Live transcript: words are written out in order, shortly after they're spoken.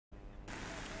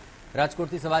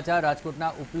રાજકોટથી સમાચાર રાજકોટના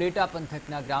ઉપલેટા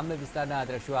પંથકના ગ્રામ્ય વિસ્તારના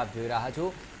દ્રશ્યો આપ જોઈ રહ્યા છો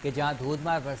કે જ્યાં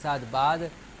ધોધમાર વરસાદ બાદ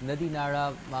નદી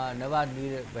નાળામાં નવા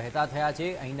નીર વહેતા થયા છે।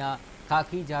 અહીંના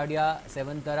ખાખી ઝાડિયા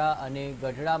સેવંતરા અને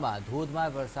ગઢડામાં ધોધમાર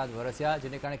વરસાદ વરસ્યા,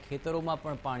 જેને કારણે ખેતરોમાં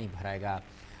પણ પાણી ભરાઈ ગયા।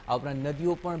 આ ઉપરાંત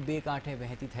નદીઓ પણ બે કાંઠે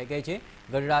વહેતી થઈ ગઈ છે।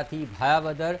 ગઢડાથી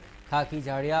ભાયાવદર, ખાખી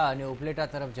ઝાડિયા અને ઉપલેટા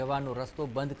તરફ જવાનો રસ્તો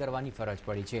બંધ કરવાની ફરજ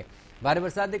પડી છે। ભારે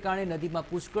વરસાદને કારણે નદીમાં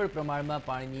પુષ્કળ પ્રમાણમાં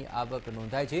પાણીની આવક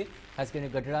નોંધાઈ છે। ખાસ કરીને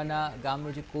ગઢડાના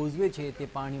ગામનો જે કોઝવે છે તે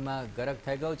પાણીમાં ગરક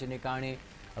થઈ ગયો, જેને કારણે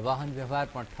વાહન વ્યવહાર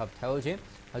પણ ઠપ થયો છે।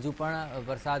 હજુ પણ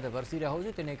વરસાદ વરસી રહ્યો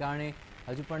છે, તેને કારણે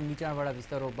હજુ પણ નીચાણવાળા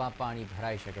વિસ્તારોમાં પાણી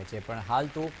ભરાઈ શકે છે। પણ હાલ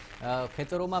તો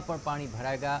ખેતરોમાં પણ પાણી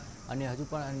ભરાઈ ગયા અને હજુ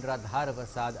પણ અનરાધાર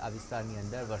વરસાદ આ વિસ્તારની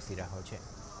અંદર વરસી રહ્યો છે।